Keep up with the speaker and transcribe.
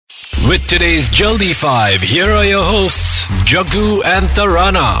With today's Jaldi 5, here are your hosts, Jaggu and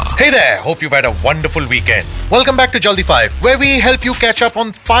Tarana. Hey there, hope you've had a wonderful weekend. Welcome back to Jaldi 5, where we help you catch up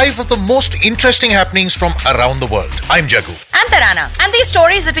on 5 of the most interesting happenings from around the world. I'm Jaggu. I'm Tarana, and these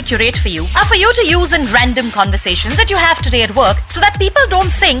stories that we curate for you are for you to use in random conversations that you have today at work so that people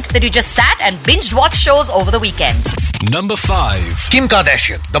don't think that you just sat and binged watch shows over the weekend. Number 5. Kim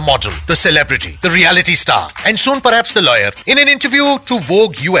Kardashian, the model, the celebrity, the reality star, and soon perhaps the lawyer. In an interview to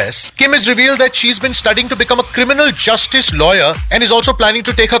Vogue US, Kim has revealed that she's been studying to become a criminal justice lawyer and is also planning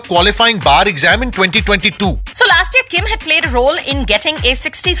to take her qualifying bar exam in 2022. So last year, Kim had played a role in getting a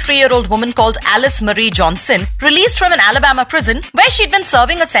 63-year-old woman called Alice Marie Johnson released from an Alabama prison where she'd been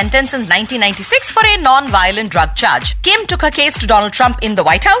serving a sentence since 1996 for a non-violent drug charge. Kim took her case to Donald Trump in the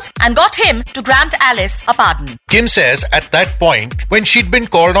White House and got him to grant Alice a pardon. Kim says at that point, when she'd been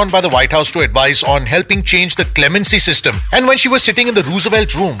called on by the White House to advise on helping change the clemency system, and when she was sitting in the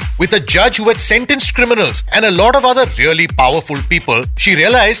Roosevelt room with a judge who had sentenced criminals and a lot of other really powerful people, she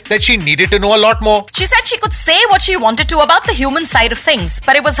realized that she needed to know a lot more. She said she could say what she wanted to about the human side of things,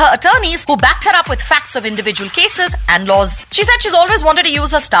 but it was her attorneys who backed her up with facts of individual cases and laws. She said she's always wanted to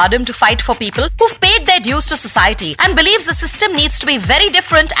use her stardom to fight for people who've paid their dues to society and believes the system needs to be very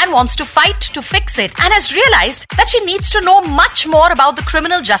different and wants to fight to fix it, and has realized that she needs to know much more about the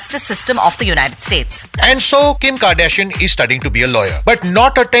criminal justice system of the United States. And so Kim Kardashian is studying to be a lawyer, but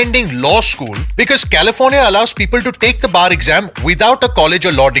not attending law school because California allows people to take the bar exam without a college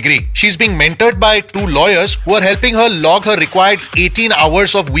or law degree. She's being mentored by 2 lawyers who are helping her log her required 18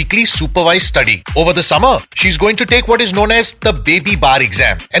 hours of weekly supervised study. Over the summer, she's going to take what is known as the baby bar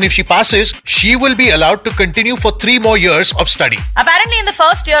exam, and if she passes, she will be allowed to continue for 3 more years of study. Apparently, in the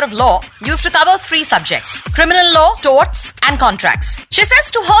first year of law, you have to cover 3 subjects: criminal law, torts, and contracts. She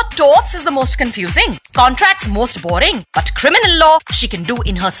says to her, torts is the most confusing, contracts most boring, but criminal law she can do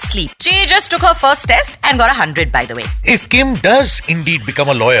in her sleep. She just took her first test and got 100, by the way. If Kim does indeed become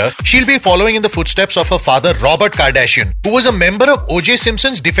a lawyer, she'll be following in the footsteps of her father Robert Kardashian, who was a member of O.J.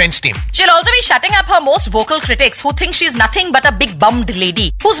 Simpson's defense team. She'll also be shutting up her most vocal critics who think she's nothing but a big bummed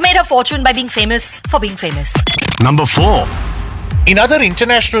lady who's made her fortune by being famous for being famous. Number 4. In other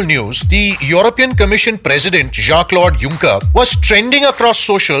international news, the European Commission President Jean-Claude Juncker was trending across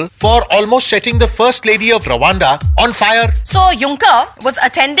social for almost setting the First Lady of Rwanda on fire. So Juncker was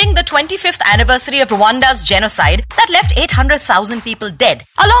attending the 25th anniversary of Rwanda's genocide that left 800,000 people dead,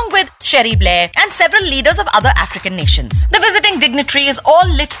 along with Cherie Blair and several leaders of other African nations. The visiting dignitaries all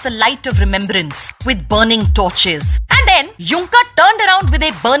lit the light of remembrance with burning torches. And then Juncker turned around with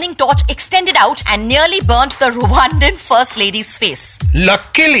a burning torch extended out and nearly burnt the Rwandan First Lady's face.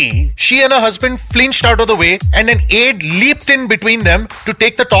 Luckily, she and her husband flinched out of the way and an aide leaped in between them to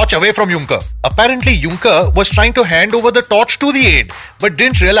take the torch away from Juncker. Apparently, Juncker was trying to hand over the torch to the aide, but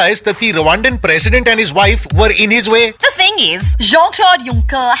didn't realize that the Rwandan president and his wife were in his way. The thing is, Jean-Claude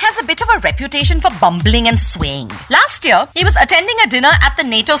Juncker has a bit of a reputation for bumbling and swaying. Last year, he was attending a dinner at the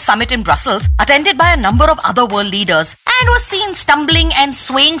NATO summit in Brussels, attended by a number of other world leaders, and was seen stumbling and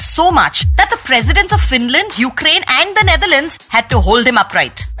swaying so much that the presidents of Finland, Ukraine, and the Netherlands had to hold him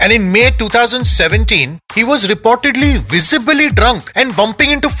upright. And in May 2017, he was reportedly visibly drunk and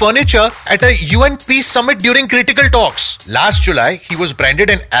bumping into furniture at a UN peace summit during critical talks. Last July, he was branded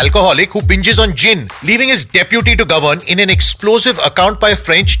an alcoholic who binges on gin, leaving his deputy to govern in an explosive account by a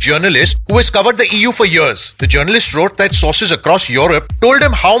French journalist who has covered the EU for years. The journalist wrote that sources across Europe told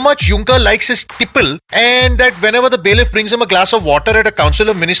him how much Juncker likes his tipple and that whenever the bailiff brings him a glass of water at a Council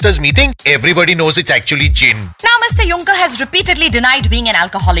of Ministers meeting, everybody knows it's actually gin. Now, Mr. Juncker has repeatedly denied being an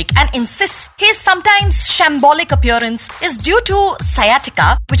alcoholic and insists his sometimes shambolic appearance is due to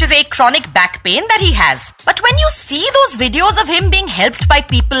sciatica, which is a chronic back pain that he has. But when you see those videos of him being helped by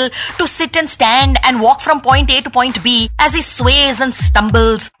people to sit and stand and walk from point A to point B as he sways and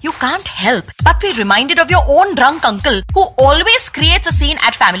stumbles, you can't help but be reminded of your own drunk uncle who always creates a scene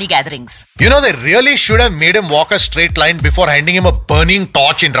at family gatherings. You know, they really should have made him walk a straight line before handing him a burning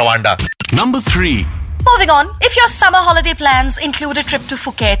torch in Rwanda. Number 3. Moving on, if your summer holiday plans include a trip to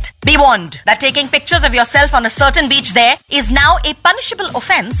Phuket, be warned that taking pictures of yourself on a certain beach there is now a punishable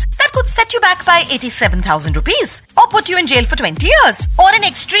offence that could set you back by 87,000 rupees or put you in jail for 20 years or in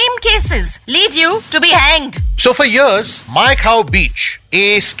extreme cases lead you to be hanged. So for years, Mai Khao Beach,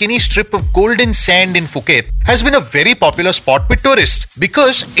 a skinny strip of golden sand in Phuket, has been a very popular spot with tourists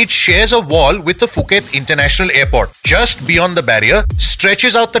because it shares a wall with the Phuket International Airport. Just beyond the barrier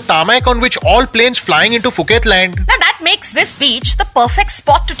stretches out the tarmac on which all planes flying into Phuket land. Now that That makes this beach the perfect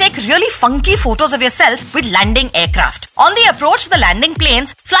spot to take really funky photos of yourself with landing aircraft. On the approach, the landing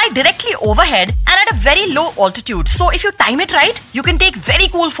planes fly directly overhead and at a very low altitude. So if you time it right, you can take very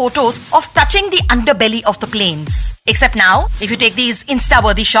cool photos of touching the underbelly of the planes. Except now, if you take these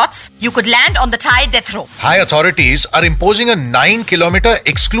Insta-worthy shots, you could land on the Thai death row. High authorities are imposing a 9-kilometer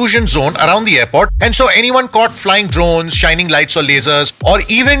exclusion zone around the airport, and so anyone caught flying drones, shining lights or lasers, or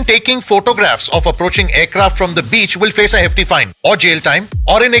even taking photographs of approaching aircraft from the beach will face a hefty fine, or jail time,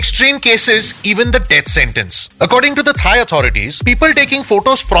 or in extreme cases, even the death sentence. According to the Thai authorities, people taking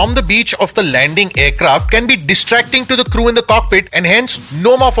photos from the beach of the landing aircraft can be distracting to the crew in the cockpit, and hence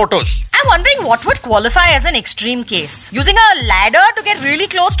no more photos. I'm wondering what would qualify as an extreme case. Using a ladder to get really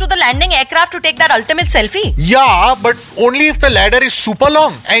close to the landing aircraft to take that ultimate selfie? Yeah, but only if the ladder is super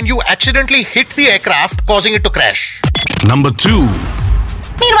long and you accidentally hit the aircraft, causing it to crash. Number 2.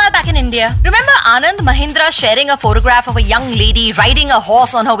 Meanwhile, back in India, remember Anand Mahindra sharing a photograph of a young lady riding a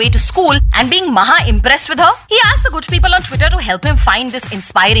horse on her way to school and being maha impressed with her? He asked the good people on Twitter to help him find this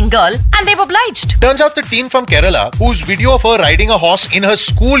inspiring girl, and they've obliged. Turns out the teen from Kerala, whose video of her riding a horse in her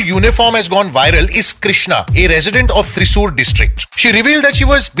school uniform has gone viral, is Krishna, a resident of Thrissur district. She revealed that she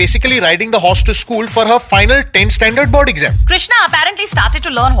was basically riding the horse to school for her final 10th standard board exam. Krishna apparently started to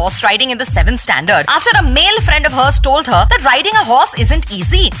learn horse riding in the 7th standard after a male friend of hers told her that riding a horse isn't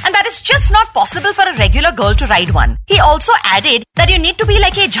easy and that it's just not possible for a regular girl to ride one. He also added that you need to be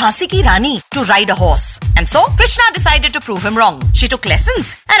like a Jhansi ki Rani to ride a horse. And so, Krishna decided to prove him wrong. She took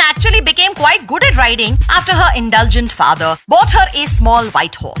lessons and actually became quite good at riding after her indulgent father bought her a small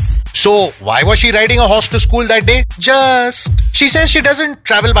white horse. So, why was she riding a horse to school that day? She says she doesn't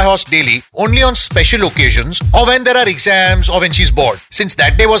travel by horse daily, only on special occasions or when there are exams or when she's bored. Since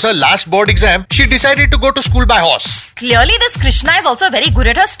that day was her last board exam, she decided to go to school by horse. Clearly, this Krishna is also very good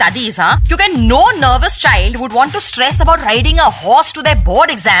at her studies, huh? No nervous child would want to stress about riding a horse to their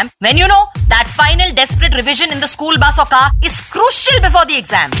board exam when that final desperate revision in the school bus or car is crucial before the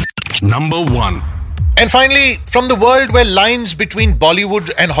exam. Number 1. And finally, from the world where lines between Bollywood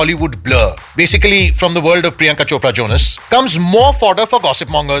and Hollywood blur, basically from the world of Priyanka Chopra Jonas, comes more fodder for gossip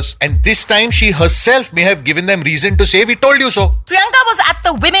mongers. And this time she herself may have given them reason to say, "We told you so." Priyanka was at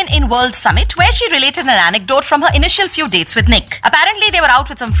the Women in World Summit where she related an anecdote from her initial few dates with Nick. Apparently, they were out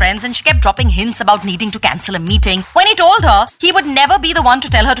with some friends and she kept dropping hints about needing to cancel a meeting. When he told her he would never be the one to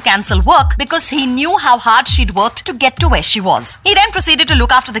tell her to cancel work because he knew how hard she'd worked to get to where she was. He then proceeded to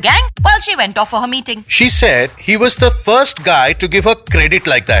look after the gang while she went off for her meeting. She said he was the first guy to give her credit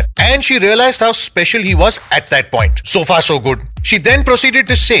like that, and she realized how special he was at that point. So far, so good. She then proceeded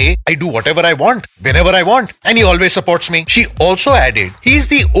to say, "I do whatever I want, whenever I want, and he always supports me." She also added, he's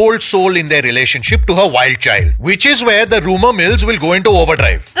the old soul in their relationship to her wild child, which is where the rumor mills will go into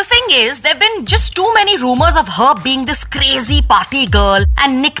overdrive. The thing is, there have been just too many rumors of her being this crazy party girl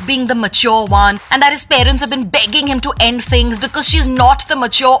and Nick being the mature one, and that his parents have been begging him to end things because she's not the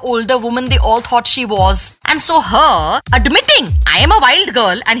mature older woman they all thought she was. And so her admitting, "I am a wild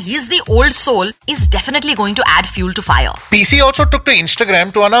girl and he's the old soul," is definitely going to add fuel to fire. PC also took to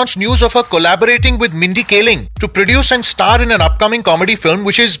Instagram to announce news of her collaborating with Mindy Kaling to produce and star in an upcoming comedy film,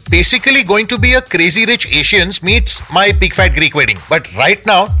 which is basically going to be a Crazy Rich Asians meets My Big Fat Greek Wedding. But right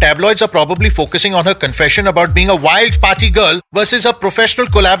now, tabloids are probably focusing on her confession about being a wild party girl versus her professional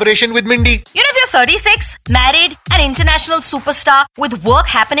collaboration with Mindy. If you're 36, married, an international superstar with work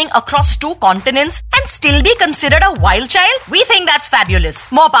happening across 2 continents and still be considered a wild child, we think that's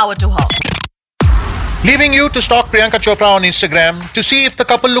fabulous. More power to her. Leaving you to stalk Priyanka Chopra on Instagram to see if the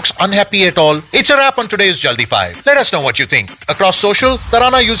couple looks unhappy at all. It's a wrap on today's Jaldi 5. Let us know what you think. Across social,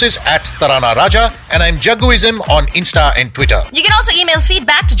 Tarana uses @TaranaRaja and I'm Jagguism on Insta and Twitter. You can also email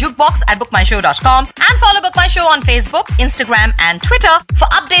feedback to jukebox@bookmyshow.com and follow Book My Show on Facebook, Instagram and Twitter for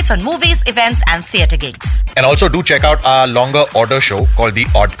updates on movies, events and theatre gigs. And also do check out our longer order show called The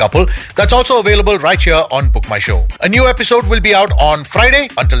Odd Couple. That's also available right here on Book My Show. A new episode will be out on Friday.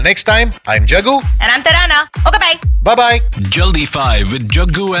 Until next time, I'm Jaggu. And I'm Tarana. Okay, bye. Bye-bye. Jaldi 5 with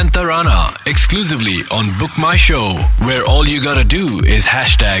Jaggu and Tarana exclusively on Book My Show, where all you gotta do is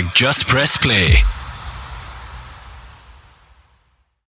 #JustPressPlay.